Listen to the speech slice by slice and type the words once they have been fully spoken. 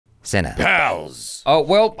Senna. Pals. Oh,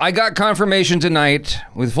 well, I got confirmation tonight.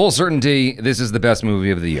 With full certainty, this is the best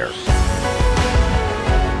movie of the year.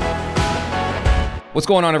 What's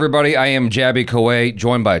going on, everybody? I am Jaby Koay,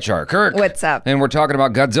 joined by Achara Kirk. What's up? And we're talking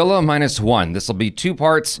about Godzilla Minus One. This will be 2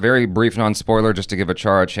 parts, very brief non-spoiler, just to give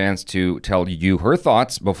Achara a chance to tell you her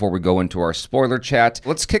thoughts before we go into our spoiler chat.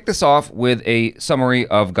 Let's kick this off with a summary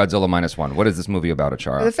of Godzilla Minus One. What is this movie about,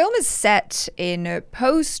 Achara? The film is set in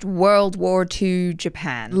post-World War II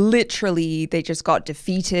Japan. Literally, they just got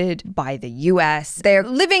defeated by the US. They're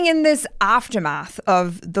living in this aftermath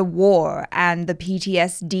of the war and the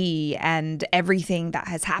PTSD and everything that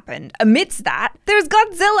has happened. Amidst that, there's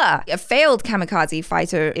Godzilla. A failed kamikaze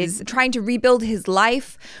fighter is trying to rebuild his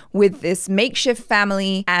life with this makeshift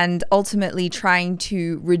family and ultimately trying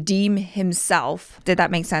to redeem himself. Did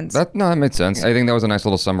that make sense? No, that made sense. I think that was a nice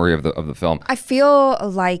little summary of the film. I feel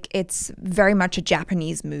like it's very much a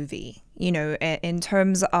Japanese movie. You know, in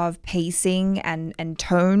terms of pacing and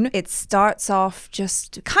tone, it starts off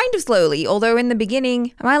just kind of slowly. Although in the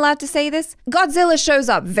beginning, am I allowed to say this? Godzilla shows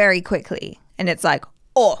up very quickly. And it's like,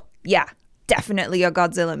 oh, yeah, definitely a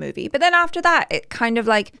Godzilla movie. But then after that, it kind of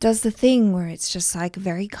like does the thing where it's just like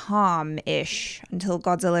very calm-ish until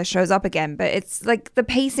Godzilla shows up again. But it's like the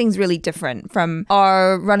pacing's really different from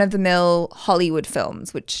our run-of-the-mill Hollywood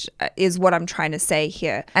films, which is what I'm trying to say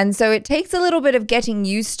here. And so it takes a little bit of getting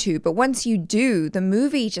used to, but once you do, the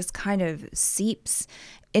movie just kind of seeps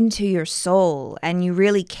into your soul and you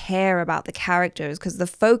really care about the characters because the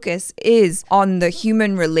focus is on the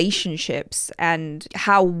human relationships and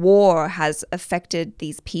how war has affected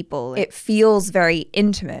these people. It feels very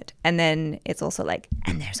intimate, and then it's also like,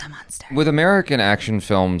 and there's a monster. With American action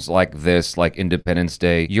films like this, like Independence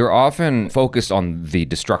Day, you're often focused on the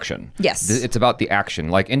destruction. Yes. It's about the action.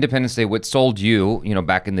 Like Independence Day, what sold you,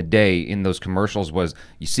 back in the day in those commercials was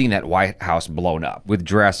you seen that White House blown up. With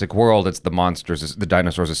Jurassic World, it's the monsters, the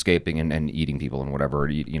dinosaurs escaping and eating people and whatever,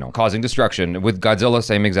 causing destruction. With Godzilla,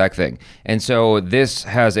 same exact thing. And so this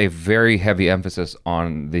has a very heavy emphasis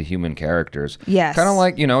on the human characters. Yes. Kind of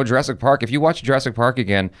like, Jurassic Park. If you watch Jurassic Park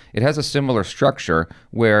again, it has a similar structure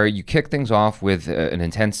where you kick things off with an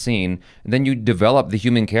intense scene, and then you develop the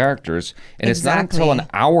human characters. And it's not until an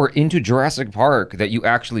hour into Jurassic Park that you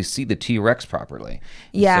actually see the T-Rex properly.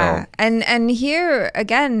 Yeah. So, and here,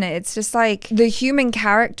 again, it's just like the human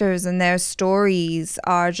characters and their stories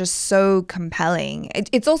are just so compelling.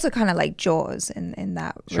 It's also kind of like Jaws in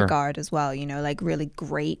that regard as well, like really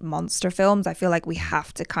great monster films. I feel like we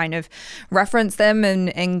have to kind of reference them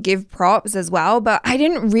and give props as well. But I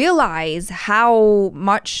didn't realize how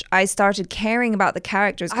much I started caring about the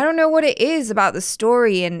characters. I don't know what it is about the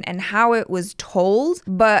story and how it was told,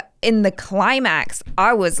 but in the climax,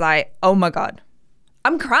 I was like, oh my God,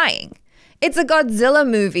 I'm crying. It's a Godzilla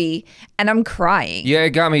movie, and I'm crying. Yeah, it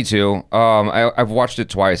got me too. I've watched it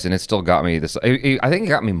twice, and it still got me. I think it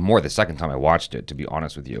got me more the second time I watched it, to be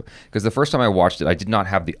honest with you. Because the first time I watched it, I did not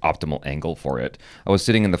have the optimal angle for it. I was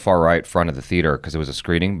sitting in the far right front of the theater because it was a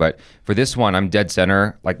screening. But for this one, I'm dead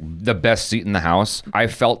center, like the best seat in the house. I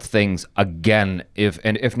felt things again,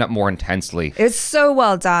 if not more intensely. It's so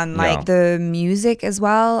well done. Yeah. Like the music as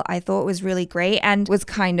well, I thought was really great and was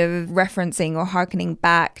kind of referencing or harkening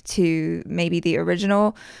back to maybe the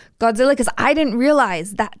original Godzilla, because I didn't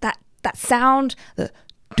realize that sound, the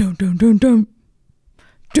dun dun dun dun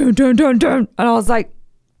dun dun dun dun, and I was like,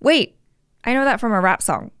 wait, I know that from a rap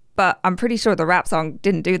song, but I'm pretty sure the rap song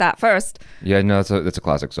didn't do that first. Yeah, no, that's a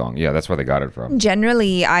classic song. Yeah, that's where they got it from.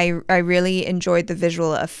 Generally, I really enjoyed the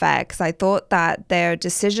visual effects. I thought that their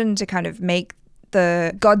decision to kind of make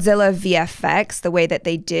the Godzilla VFX the way that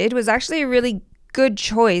they did was actually a really good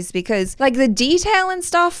choice, because like the detail and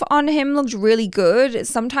stuff on him looked really good.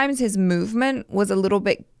 Sometimes his movement was a little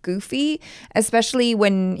bit goofy, especially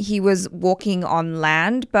when he was walking on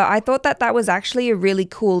land, but I thought that was actually a really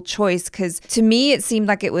cool choice, because to me it seemed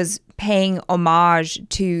like it was paying homage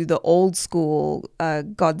to the old school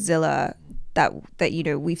Godzilla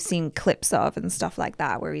that we've seen clips of and stuff like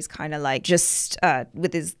that, where he's kind of like just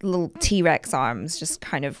with his little T-Rex arms just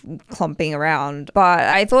kind of clumping around. But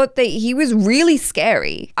I thought that he was really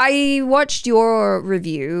scary. I watched your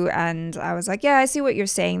review and I was like, yeah, I see what you're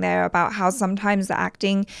saying there about how sometimes the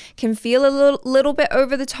acting can feel a little bit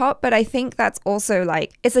over the top, but I think that's also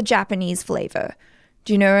like, it's a Japanese flavor.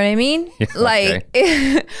 Do you know what I mean? Yeah, like,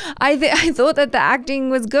 okay. I thought that the acting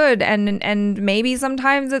was good, and maybe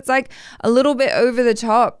sometimes it's like a little bit over the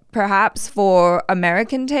top, perhaps for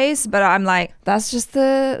American taste. But I'm like, that's just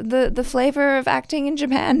the flavor of acting in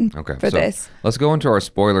Japan. Okay, for this. Let's go into our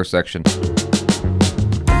spoiler section.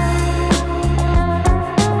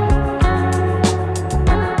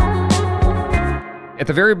 At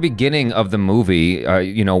the very beginning of the movie,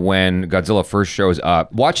 you know, when Godzilla first shows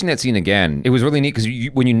up, watching that scene again, it was really neat because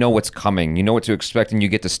when you know what's coming, you know what to expect, and you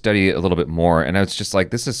get to study it a little bit more. And I was just like,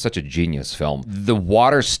 this is such a genius film. The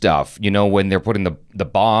water stuff, you know, when they're putting the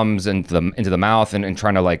bombs into the mouth and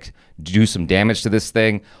trying to like do some damage to this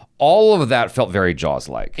thing. All of that felt very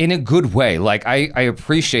Jaws-like in a good way. Like I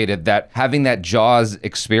appreciated that, having that Jaws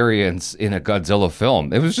experience in a Godzilla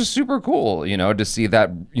film. It was just super cool, you know, to see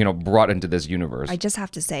that, you know, brought into this universe. I just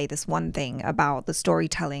have to say this one thing about the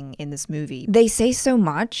storytelling in this movie. They say so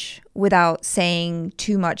much without saying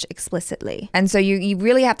too much explicitly. And so you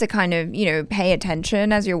really have to kind of, you know, pay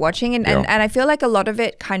attention as you're watching. And I feel like a lot of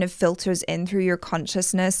it kind of filters in through your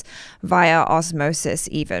consciousness via osmosis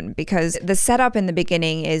even, because the setup in the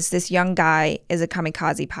beginning is this young guy is a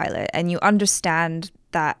kamikaze pilot, and you understand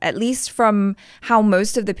that, at least from how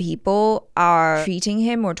most of the people are treating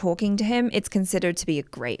him or talking to him, it's considered to be a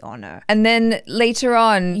great honor. And then later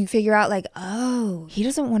on, you figure out like, oh, he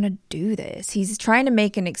doesn't want to do this. He's trying to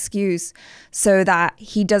make an excuse so that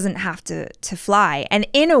he doesn't have to fly. And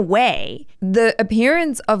in a way, the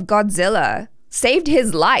appearance of Godzilla saved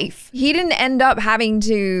his life. He didn't end up having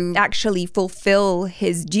to actually fulfill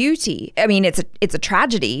his duty. I mean, it's a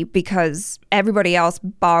tragedy because everybody else,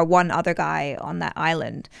 bar one other guy on that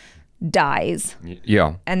island, dies.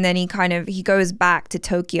 Yeah. And then he goes back to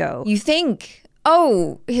Tokyo. You think,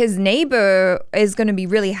 oh, his neighbor is going to be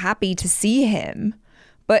really happy to see him.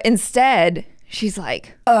 But instead, she's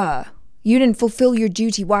like, you didn't fulfill your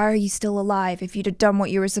duty. Why are you still alive? If you'd have done what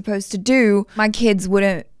you were supposed to do, my kids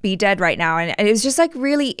wouldn't be dead right now. And it was just like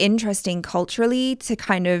really interesting culturally to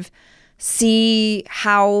kind of see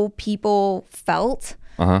how people felt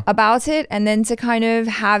about it. And then to kind of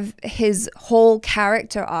have his whole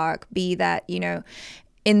character arc be that, you know,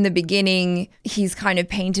 in the beginning, he's kind of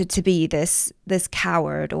painted to be this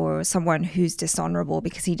coward or someone who's dishonorable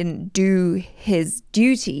because he didn't do his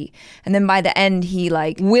duty. And then by the end, he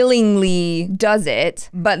like willingly does it.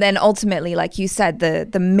 But then ultimately, like you said,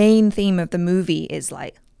 the main theme of the movie is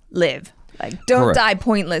like, live. Like, don't Correct. die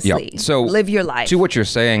pointlessly. Yep. So live your life. To what you're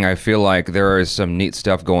saying, I feel like there is some neat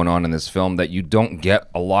stuff going on in this film that you don't get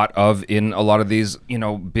a lot of in a lot of these, you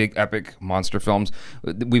know, big epic monster films.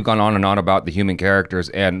 We've gone on and on about the human characters,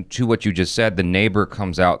 and to what you just said, the neighbor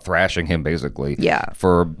comes out thrashing him basically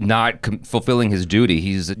for not fulfilling his duty.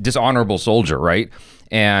 He's a dishonorable soldier, right?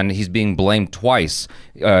 And he's being blamed twice.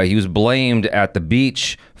 He was blamed at the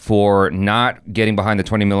beach for not getting behind the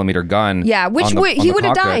 20mm gun. Yeah, which he would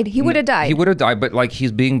have died. He would have died. He would have died, but like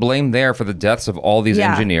he's being blamed there for the deaths of all these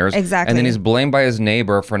engineers. Exactly. And then he's blamed by his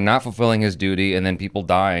neighbor for not fulfilling his duty, and then people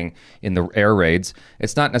dying in the air raids.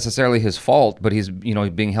 It's not necessarily his fault, but he's, you know,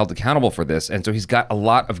 being held accountable for this. And so he's got a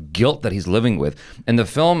lot of guilt that he's living with. And the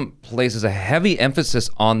film places a heavy emphasis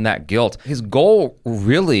on that guilt. His goal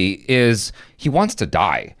really is he wants to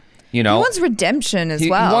die. You know, he wants redemption as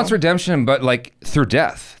well. He wants redemption, but like through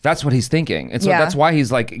death. That's what he's thinking. And so that's why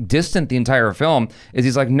he's like distant the entire film, is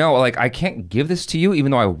he's like, no, like I can't give this to you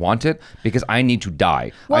even though I want it because I need to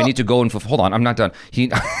die. I need to go and hold on, I'm not done.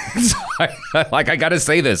 Like I gotta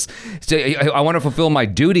say this. So I want to fulfill my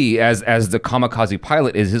duty as the kamikaze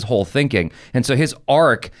pilot is his whole thinking. And so his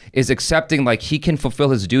arc is accepting like he can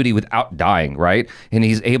fulfill his duty without dying, right? And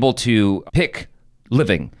he's able to pick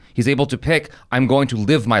living. He's able to pick, I'm going to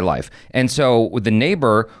live my life. And so with the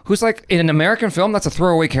neighbor, who's like, in an American film, that's a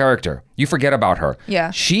throwaway character. You forget about her.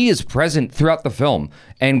 Yeah. She is present throughout the film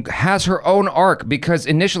and has her own arc because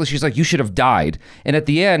initially she's like, you should have died. And at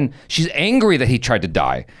the end, she's angry that he tried to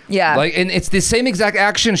die. Yeah. Like, and it's the same exact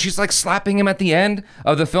action. She's like slapping him at the end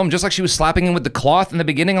of the film, just like she was slapping him with the cloth in the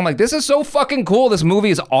beginning. I'm like, this is so fucking cool. This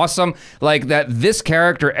movie is awesome. Like that this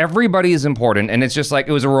character, everybody is important. And it's just like,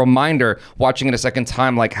 it was a reminder watching it a second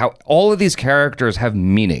time, like how all of these characters have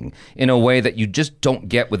meaning in a way that you just don't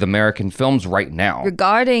get with American films right now.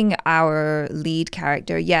 Regarding our lead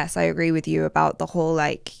character, yes, I agree with you about the whole,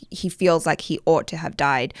 like, he feels like he ought to have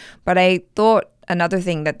died. But I thought another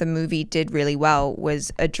thing that the movie did really well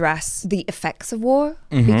was address the effects of war.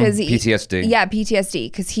 Because PTSD. Yeah,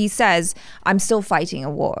 PTSD. Because he says, I'm still fighting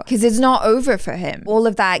a war. Because it's not over for him. All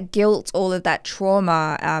of that guilt, all of that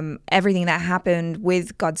trauma, everything that happened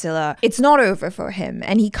with Godzilla, it's not over for him.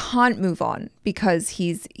 And he can't move on because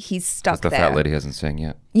he's stuck there. The fat lady hasn't sang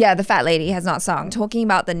yet. Yeah, the fat lady has not sung. Talking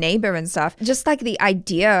about the neighbor and stuff, just like the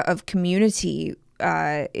idea of community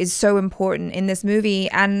is so important in this movie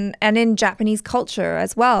and in Japanese culture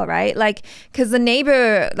as well, right? Like, because the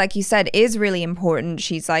neighbor, like you said, is really important.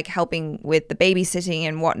 She's like helping with the babysitting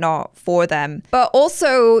and whatnot for them. But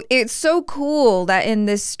also, it's so cool that in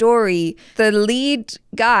this story, the lead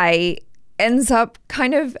guy ends up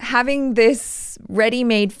kind of having this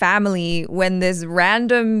ready-made family when this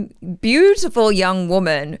random beautiful young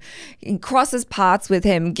woman crosses paths with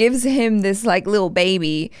him, gives him this like little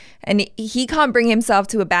baby, and he can't bring himself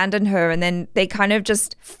to abandon her, and then they kind of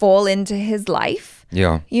just fall into his life.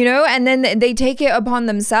 Yeah. You know, and then they take it upon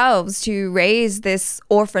themselves to raise this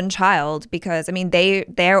orphan child because, I mean,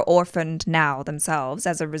 they're orphaned now themselves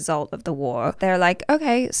as a result of the war. They're like,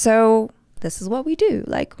 okay, so this is what we do.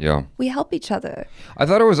 Like, we help each other. I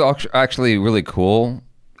thought it was actually really cool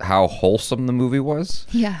how wholesome the movie was.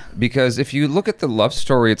 Yeah. Because if you look at the love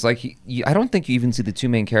story, it's like, I don't think you even see the two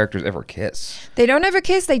main characters ever kiss. They don't ever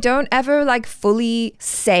kiss. They don't ever like fully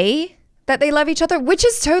say that they love each other, which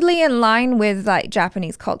is totally in line with like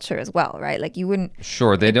Japanese culture as well, right? Like you wouldn't.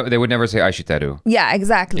 Sure. They would never say aishiteru. Yeah,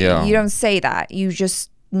 exactly. Yeah. You don't say that. You just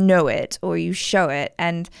know it or you show it.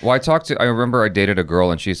 And well, I remember I dated a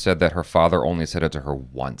girl and she said that her father only said it to her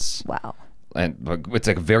once. Wow. And it's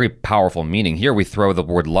like a very powerful meaning. Here we throw the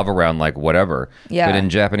word love around like whatever. Yeah. But in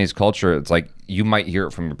Japanese culture, it's like you might hear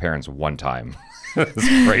it from your parents one time.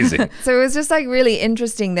 It's crazy. So it was just like really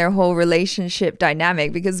interesting, their whole relationship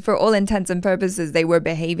dynamic, because for all intents and purposes, they were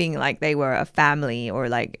behaving like they were a family or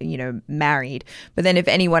like, you know, married. But then if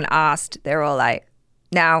anyone asked, they're all like,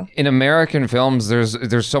 now. In American films,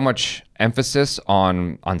 there's so much emphasis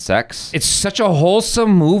on sex. It's such a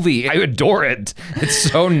wholesome movie. I adore it.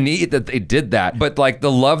 It's so neat that they did that. But like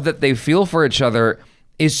the love that they feel for each other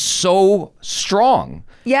is so strong.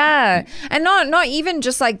 Yeah. And not even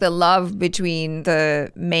just like the love between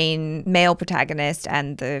the main male protagonist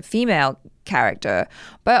and the female character,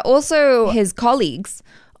 but also his colleagues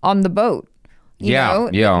on the boat. You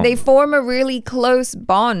know, they form a really close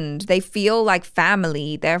bond. They feel like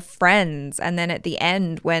family. They're friends. And then at the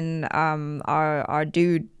end, when our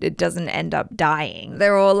dude doesn't end up dying,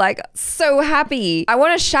 they're all like so happy. I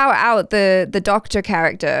want to shout out the doctor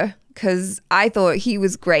character, because I thought he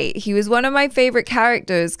was great. He was one of my favorite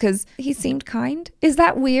characters because he seemed kind. Is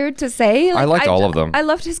that weird to say? Like, I liked all of them. I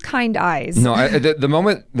loved his kind eyes. No, the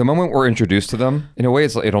moment we're introduced to them, in a way,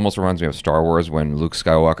 it almost reminds me of Star Wars when Luke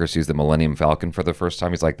Skywalker sees the Millennium Falcon for the first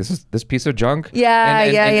time. He's like, this piece of junk. Yeah,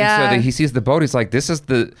 and so he sees the boat. He's like, this is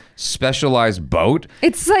the specialized boat.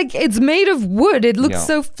 It's like, it's made of wood. It looks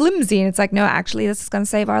so flimsy. And it's like, no, actually, this is going to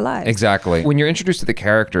save our lives. Exactly. When you're introduced to the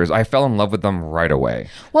characters, I fell in love with them right away.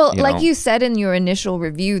 Well, like you said in your initial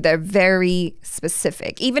review, they're very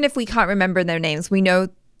specific. Even if we can't remember their names, we know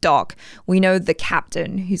Doc, we know the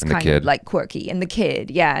captain, who's kind of like quirky, and the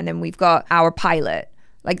kid, and then we've got our pilot.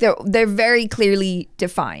 Like they're very clearly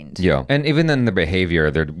defined. Yeah. And even in the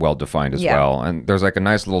behavior, they're well defined as well. And there's like a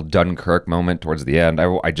nice little Dunkirk moment towards the end.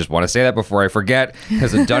 I just want to say that before I forget.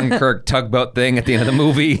 There's a Dunkirk tugboat thing at the end of the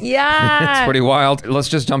movie. Yeah. It's pretty wild. Let's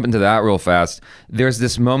just jump into that real fast. There's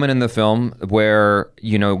this moment in the film where,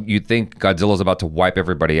 you know, you think Godzilla's about to wipe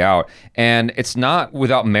everybody out. And it's not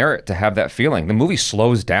without merit to have that feeling. The movie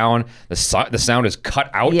slows down. The sound is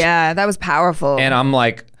cut out. Yeah, that was powerful. And I'm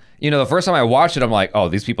like, you know, the first time I watched it, I'm like, oh,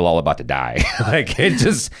 these people are all about to die. Like,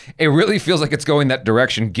 it really feels like it's going that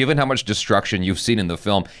direction, given how much destruction you've seen in the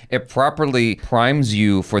film. It properly primes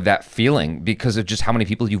you for that feeling because of just how many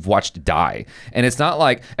people you've watched die. And it's not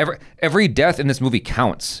like every death in this movie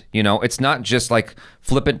counts, you know? It's not just like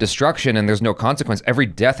flippant destruction and there's no consequence. Every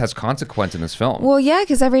death has consequence in this film. Well, yeah,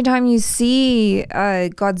 because every time you see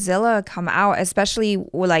Godzilla come out, especially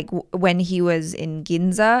like when he was in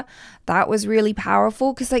Ginza, that was really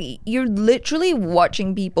powerful because like you're literally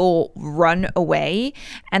watching people run away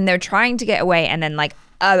and they're trying to get away, and then like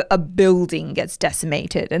a building gets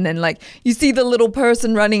decimated, and then like you see the little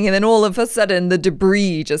person running, and then all of a sudden the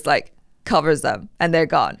debris just like covers them and they're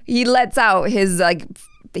gone. He lets out his like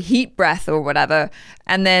heat breath or whatever,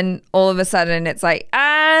 and then all of a sudden it's like,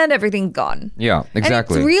 and everything's gone. Yeah,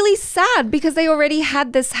 exactly. And it's really sad because they already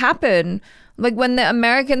had this happen, like when the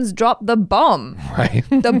Americans dropped the bomb. Right.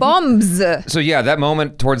 The bombs. So yeah, that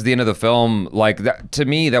moment towards the end of the film, like that, to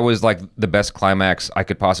me, that was like the best climax I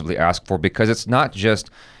could possibly ask for, because it's not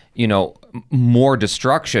just, you know, more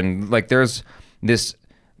destruction. Like there's this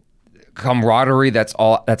camaraderie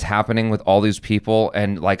that's happening with all these people,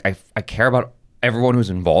 and like I care about everyone who's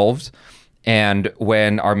involved. And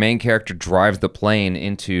when our main character drives the plane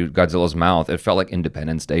into Godzilla's mouth, it felt like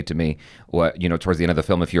Independence Day to me. You know, towards the end of the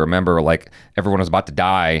film, if you remember, like everyone was about to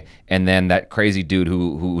die, and then that crazy dude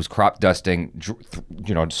who was crop dusting,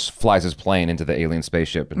 you know, just flies his plane into the alien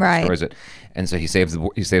spaceship and destroys it. And so he saves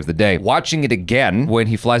the day. Watching it again, when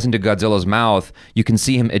he flies into Godzilla's mouth, you can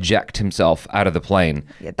see him eject himself out of the plane.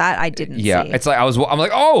 Yeah, that I didn't see. Yeah, it's like I'm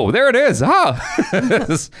like, oh, there it is.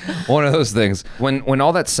 It's one of those things. When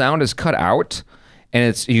all that sound is cut out, and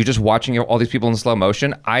it's you just watching all these people in slow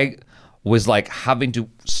motion. I was like having to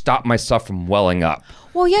stop myself from welling up.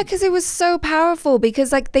 Well, yeah, because it was so powerful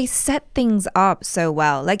because like they set things up so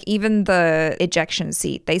well. Like even the ejection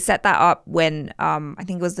seat, they set that up when I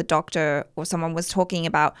think it was the doctor or someone was talking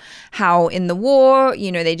about how in the war,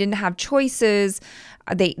 you know, they didn't have choices.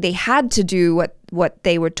 They had to do what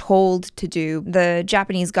they were told to do. The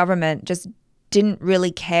Japanese government just didn't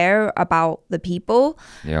really care about the people.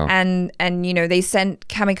 Yeah. And you know, they sent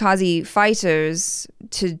kamikaze fighters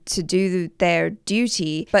to do their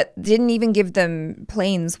duty, but didn't even give them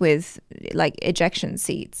planes with like ejection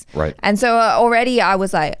seats. Right. And so already I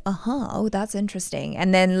was like, oh, that's interesting.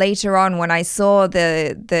 And then later on when I saw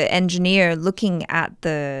the engineer looking at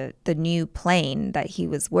the new plane that he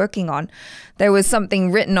was working on, there was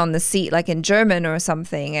something written on the seat like in German or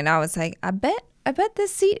something, and I was like, I bet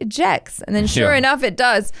this seat ejects. And then sure enough, it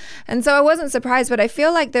does. And so I wasn't surprised, but I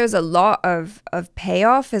feel like there's a lot of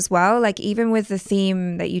payoff as well. Like even with the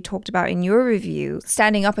theme that you talked about in your review,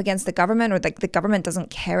 standing up against the government, or like the government doesn't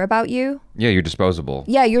care about you. Yeah, you're disposable.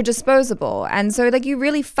 Yeah, you're disposable. And so like you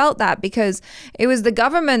really felt that because it was the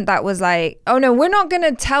government that was like, oh no, we're not going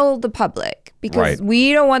to tell the public because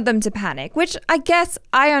we don't want them to panic, which I guess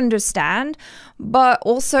I understand. But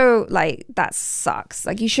also, like, that sucks.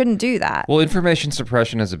 Like, you shouldn't do that. Well, information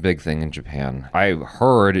suppression is a big thing in Japan. I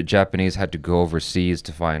heard Japanese had to go overseas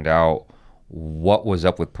to find out what was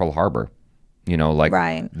up with Pearl Harbor. You know, like,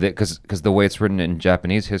 because the way it's written in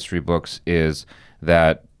Japanese history books is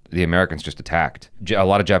that the Americans just attacked. A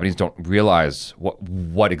lot of Japanese don't realize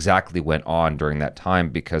what exactly went on during that time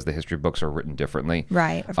because the history books are written differently.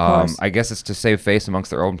 Right, of course. I guess it's to save face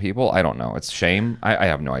amongst their own people. I don't know. It's shame. I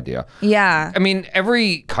have no idea. Yeah. I mean,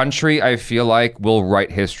 every country, I feel like, will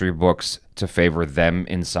write history books to favor them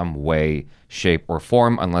in some way, shape, or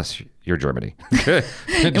form, unless you're Germany.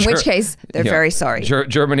 In which case, they're very sorry.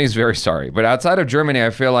 Germany's very sorry. But outside of Germany, I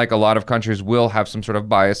feel like a lot of countries will have some sort of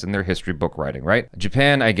bias in their history book writing, right?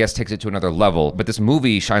 Japan, I guess, takes it to another level. But this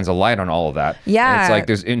movie shines a light on all of that. Yeah. And it's like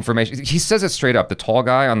there's information. He says it straight up. The tall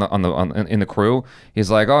guy in the crew, he's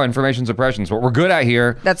like, oh, information suppression is what we're good at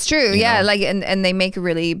here. That's true. Yeah. Like, and they make a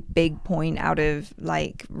really big point out of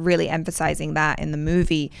like really emphasizing that in the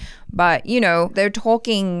movie. But, you know, they're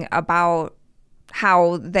talking about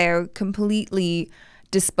how they're completely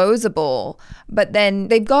disposable, but then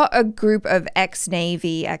they've got a group of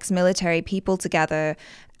ex-Navy, ex-military people together,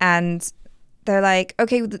 and they're like,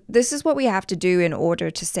 okay, this is what we have to do in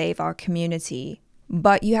order to save our community,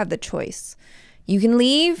 but you have the choice. You can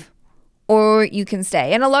leave or you can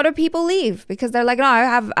stay. And a lot of people leave because they're like, no, I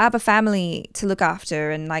have a family to look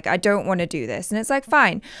after and like I don't want to do this. And it's like,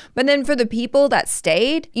 fine. But then for the people that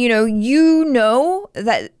stayed, you know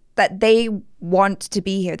that they want to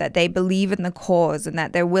be here, that they believe in the cause and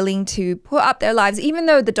that they're willing to put up their lives, even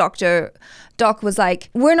though the doc was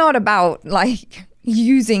like, we're not about like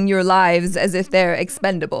using your lives as if they're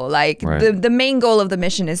expendable. Like the main goal of the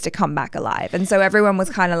mission is to come back alive. And so everyone was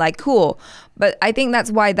kind of like, cool. But I think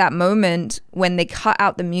that's why that moment when they cut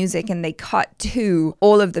out the music and they cut to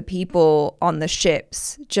all of the people on the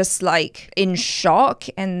ships just like in shock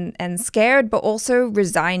and scared, but also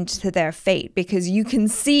resigned to their fate, because you can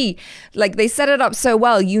see like they set it up so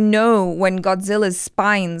well. You know, when Godzilla's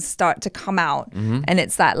spines start to come out and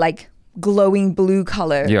it's that like glowing blue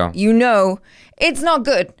color, you know it's not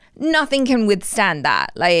good. Nothing can withstand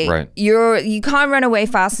that. Like you can't run away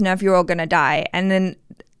fast enough, you're all gonna die. And then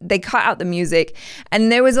they cut out the music.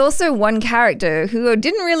 And there was also one character who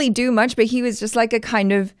didn't really do much, but he was just like a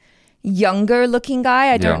kind of younger looking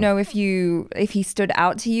guy. I don't know if he stood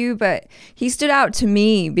out to you, but he stood out to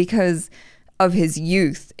me because of his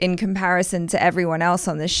youth in comparison to everyone else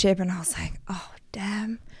on the ship. And I was like, oh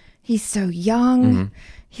damn, he's so young.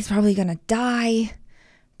 He's probably gonna die.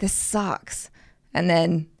 This sucks. And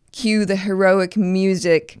then cue the heroic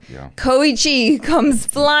music. Koichi comes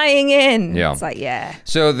flying in. It's like,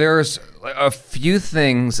 So there's a few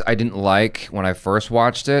things I didn't like when I first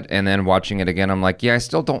watched it, and then watching it again, I'm like, I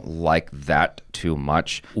still don't like that too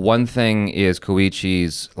much. One thing is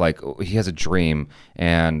Koichi's, like, he has a dream,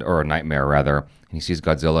 or a nightmare rather, and he sees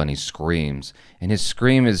Godzilla and he screams. And his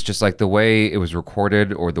scream is just like the way it was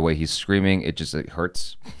recorded or the way he's screaming, it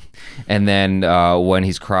hurts. And then when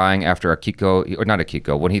he's crying after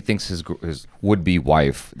when he thinks his would-be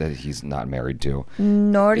wife that he's not married to,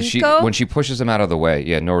 Noriko, when she pushes him out of the way,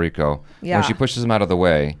 Noriko, when she pushes him out of the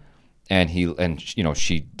way, and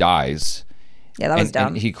she dies, Yeah, that was and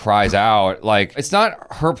dumb. he cries out. Like, it's not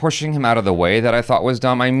her pushing him out of the way that I thought was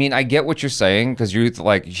dumb. I mean, I get what you're saying, because you're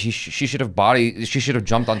like, she should have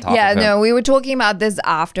jumped on top of him. No, we were talking about this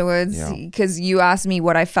afterwards, because you asked me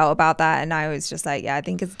what I felt about that, and I was just like, yeah, I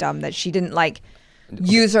think it's dumb that she didn't like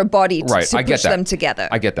use her body to push them together.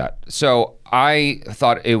 I get that. So I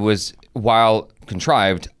thought it was, while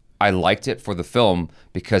contrived, I liked it for the film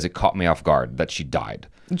because it caught me off guard that she died.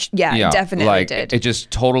 Yeah, it definitely like, did. It just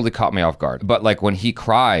totally caught me off guard. But like when he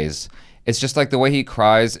cries, it's just like the way he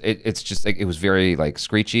cries, it's just like, it was very like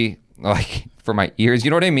screechy, like for my ears. You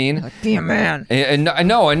know what I mean? Like, be a man. And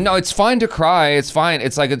no, it's fine to cry. It's fine.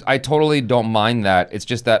 It's like, I totally don't mind that. It's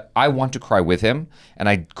just that I want to cry with him, and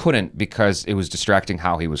I couldn't because it was distracting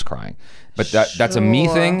how he was crying. But that's a me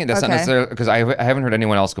thing. That's not necessarily, because I haven't heard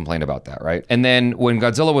anyone else complain about that, right? And then when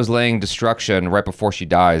Godzilla was laying destruction right before she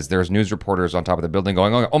dies, there's news reporters on top of the building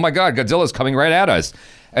going, "Oh my God, Godzilla's coming right at us!"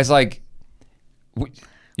 It's like,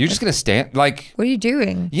 you're just gonna stand? Like, what are you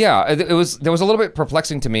doing? Yeah, there was a little bit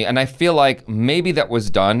perplexing to me, and I feel like maybe that was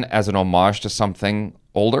done as an homage to something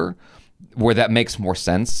older, where that makes more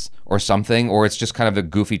sense, or something, or it's just kind of a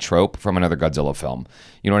goofy trope from another Godzilla film.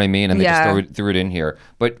 You know what I mean? And they just threw it in here.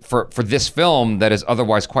 But for this film that is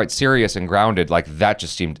otherwise quite serious and grounded, like, that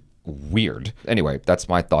just seemed weird. Anyway, that's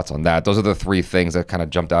my thoughts on that. Those are the three things that kind of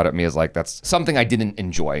jumped out at me as like, that's something I didn't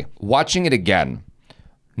enjoy. Watching it again,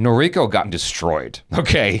 Noriko got destroyed.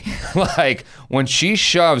 Okay. Like, when she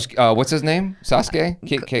shoves, what's his name? Sasuke?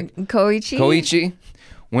 Koichi?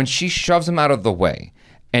 When she shoves him out of the way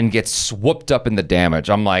and gets swooped up in the damage,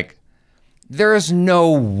 I'm like, there is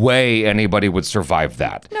no way anybody would survive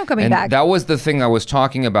that. No coming back. That was the thing I was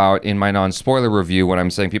talking about in my non-spoiler review when I'm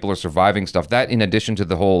saying people are surviving stuff. That, in addition to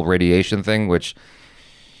the whole radiation thing, which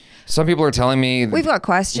some people are telling me... We've got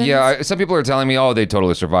questions. Yeah, some people are telling me, oh, they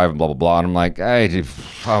totally survive, and blah, blah, blah. And I'm like, I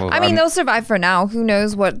mean, they'll survive for now. Who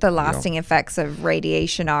knows what the lasting effects of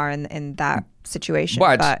radiation are in that situation.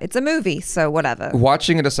 But it's a movie, so whatever.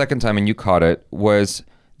 Watching it a second time, and you caught it,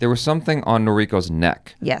 there was something on Noriko's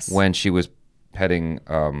neck. Yes. When she was petting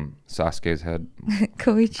Sasuke's head.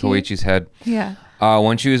 Koichi's head. Yeah.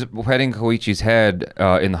 When she was petting Koichi's head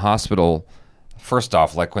in the hospital, first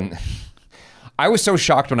off, like when... I was so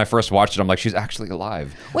shocked when I first watched it. I'm like, she's actually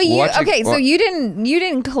alive. Wait, so you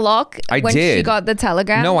didn't clock when she got the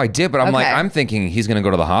telegram? No, I did, but I'm thinking he's gonna go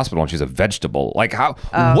to the hospital and she's a vegetable. Like, how?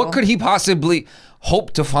 What could he possibly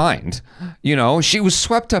hope to find? You know, she was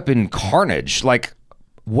swept up in carnage. Like,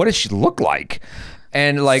 what does she look like?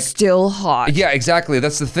 And like, still hot. Yeah, exactly.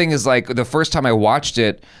 That's the thing, is like, the first time I watched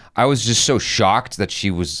it, I was just so shocked that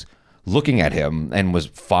she was looking at him and was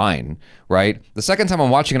fine, right? The second time I'm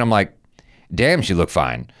watching it, I'm like, damn, she looked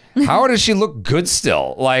fine. How does she look good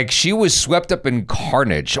still? Like, she was swept up in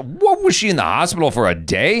carnage. What, was she in the hospital for a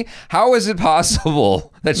day? How is it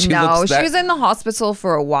possible that she looks that... No, she was in the hospital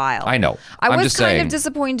for a while. I know. I was kind of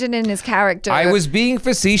disappointed in his character. I was being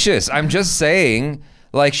facetious. I'm just saying,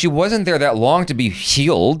 like, she wasn't there that long to be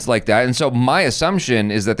healed like that. And so my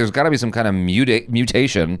assumption is that there's got to be some kind of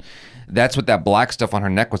mutation. That's what that black stuff on her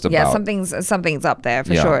neck was about. Yeah, something's up there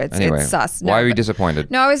for sure. It's sus. Why are you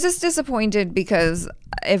disappointed? No, I was just disappointed because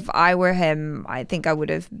if I were him, I think I would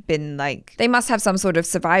have been like, they must have some sort of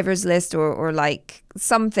survivors list or like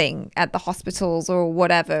something at the hospitals or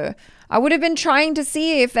whatever. I would have been trying to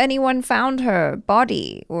see if anyone found her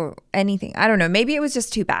body or anything. I don't know. Maybe it was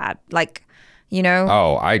just too bad. Like, you know?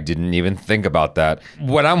 Oh, I didn't even think about that.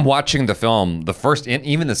 When I'm watching the film, the first and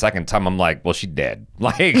even the second time, I'm like, well, she's dead.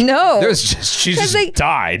 Like, no, she just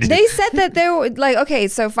died. They said that there were like, okay,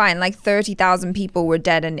 so fine, like 30,000 people were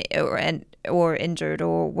dead or injured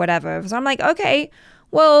or whatever. So I'm like, okay,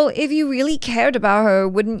 well, if you really cared about her,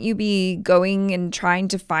 wouldn't you be going and trying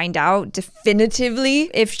to find out definitively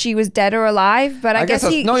if she was dead or alive? But I guess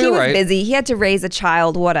he was busy. He had to raise a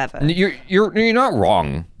child, whatever. You're not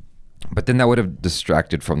wrong. But then that would have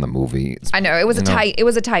distracted from the movie. I know, it was a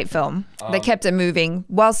tight film. They kept it moving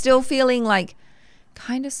while still feeling like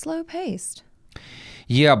kind of slow paced.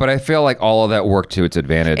 Yeah, but I feel like all of that worked to its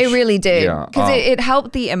advantage. It really did. Because it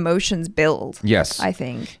helped the emotions build. Yes. I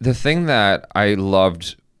think. The thing that I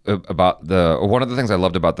loved about one of the things I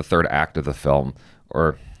loved about the third act of the film,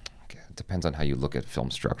 or it depends on how you look at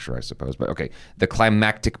film structure, I suppose, but okay, the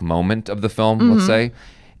climactic moment of the film, let's say,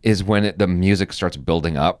 is when the music starts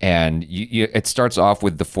building up, and it starts off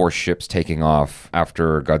with the 4 ships taking off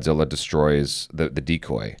after Godzilla destroys the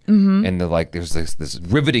decoy, and there's this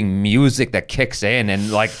riveting music that kicks in,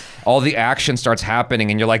 and like all the action starts happening,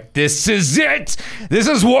 and you're like, this is it, this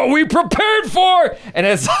is what we prepared for, and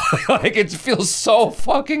it's like it feels so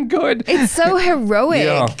fucking good. It's so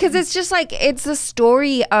heroic because it's just like it's a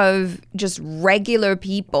story of just regular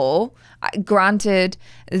people. Granted,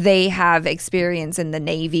 they have experience in the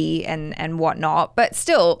Navy and whatnot, but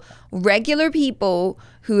still regular people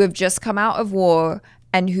who have just come out of war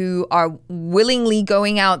and who are willingly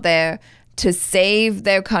going out there to save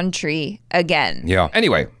their country again. Yeah.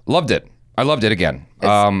 Anyway, loved it. I loved it again.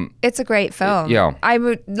 It's a great film. Yeah. I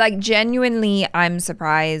would genuinely, I'm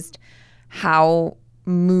surprised how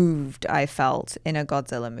moved I felt in a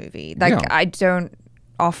Godzilla movie. I don't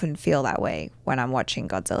often feel that way when I'm watching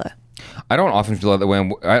Godzilla. I don't often feel that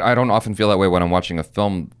way. I don't often feel that way when I'm watching a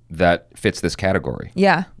film that fits this category.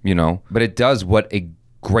 Yeah. But it does what a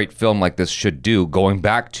great film like this should do, going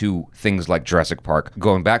back to things like Jurassic Park,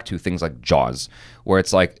 going back to things like Jaws, where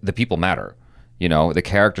it's like the people matter. The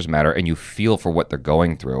characters matter, and you feel for what they're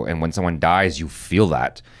going through. And when someone dies, you feel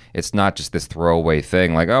that. It's not just this throwaway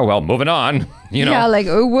thing like, oh, well, moving on, Yeah, like,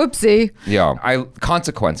 oh, whoopsie. Yeah,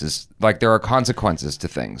 consequences. Like, there are consequences to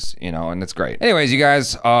things, and it's great. Anyways, you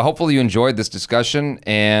guys, hopefully you enjoyed this discussion,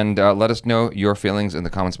 and let us know your feelings in the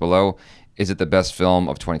comments below. Is it the best film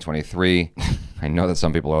of 2023? I know that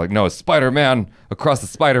some people are like, no, it's Spider-Man Across the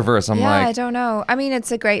Spider-Verse. I'm like... I don't know. I mean,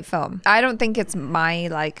 it's a great film. I don't think it's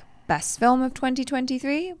my, best film of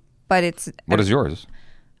 2023, but it's... What is yours?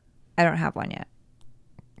 I don't have one yet.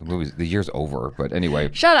 The year's over, but anyway.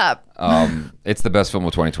 Shut up. It's the best film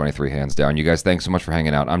of 2023, hands down. You guys, thanks so much for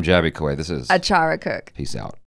hanging out. I'm Jaby Koay. This is Achara Cook. Peace out.